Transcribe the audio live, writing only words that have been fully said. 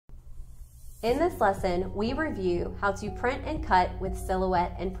In this lesson, we review how to print and cut with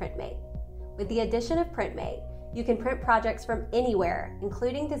Silhouette and PrintMate. With the addition of PrintMate, you can print projects from anywhere,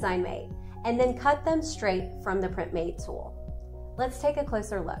 including DesignMate, and then cut them straight from the PrintMate tool. Let's take a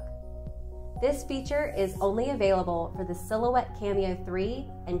closer look. This feature is only available for the Silhouette Cameo 3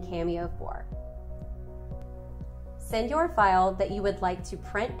 and Cameo 4. Send your file that you would like to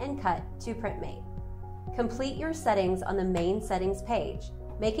print and cut to PrintMate. Complete your settings on the main settings page,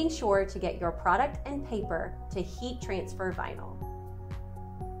 making sure to get your product and paper to heat transfer vinyl.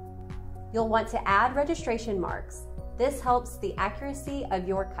 You'll want to add registration marks. This helps the accuracy of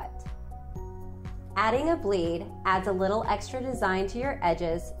your cut. Adding a bleed adds a little extra design to your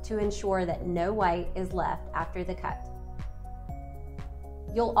edges to ensure that no white is left after the cut.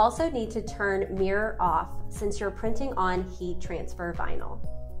 You'll also need to turn mirror off since you're printing on heat transfer vinyl.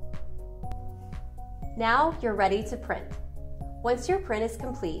 Now you're ready to print. Once your print is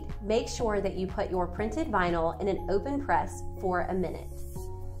complete, make sure that you put your printed vinyl in an open press for a minute.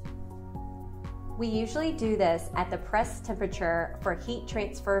 We usually do this at the press temperature for heat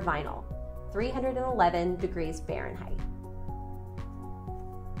transfer vinyl, 311 degrees Fahrenheit.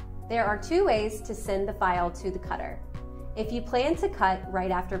 There are two ways to send the file to the cutter. If you plan to cut right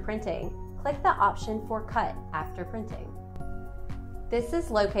after printing, click the option for Cut After Printing. This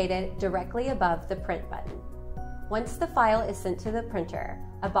is located directly above the Print button. Once the file is sent to the printer,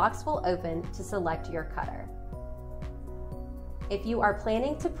 a box will open to select your cutter. If you are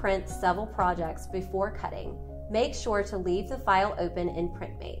planning to print several projects before cutting, make sure to leave the file open in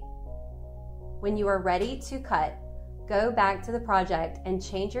PrintMate. When you are ready to cut, go back to the project and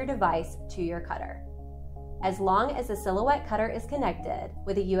change your device to your cutter. As long as the Silhouette cutter is connected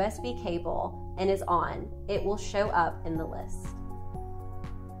with a USB cable and is on, it will show up in the list.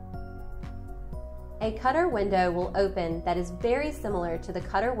 A cutter window will open that is very similar to the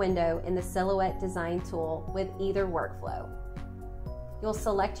cutter window in the Silhouette design tool with either workflow. You'll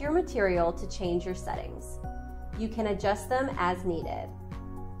select your material to change your settings. You can adjust them as needed.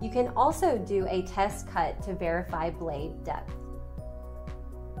 You can also do a test cut to verify blade depth.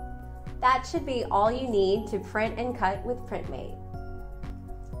 That should be all you need to print and cut with PrintMate.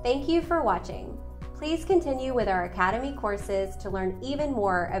 Thank you for watching. Please continue with our Academy courses to learn even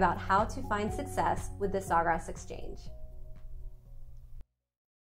more about how to find success with the Sawgrass Exchange.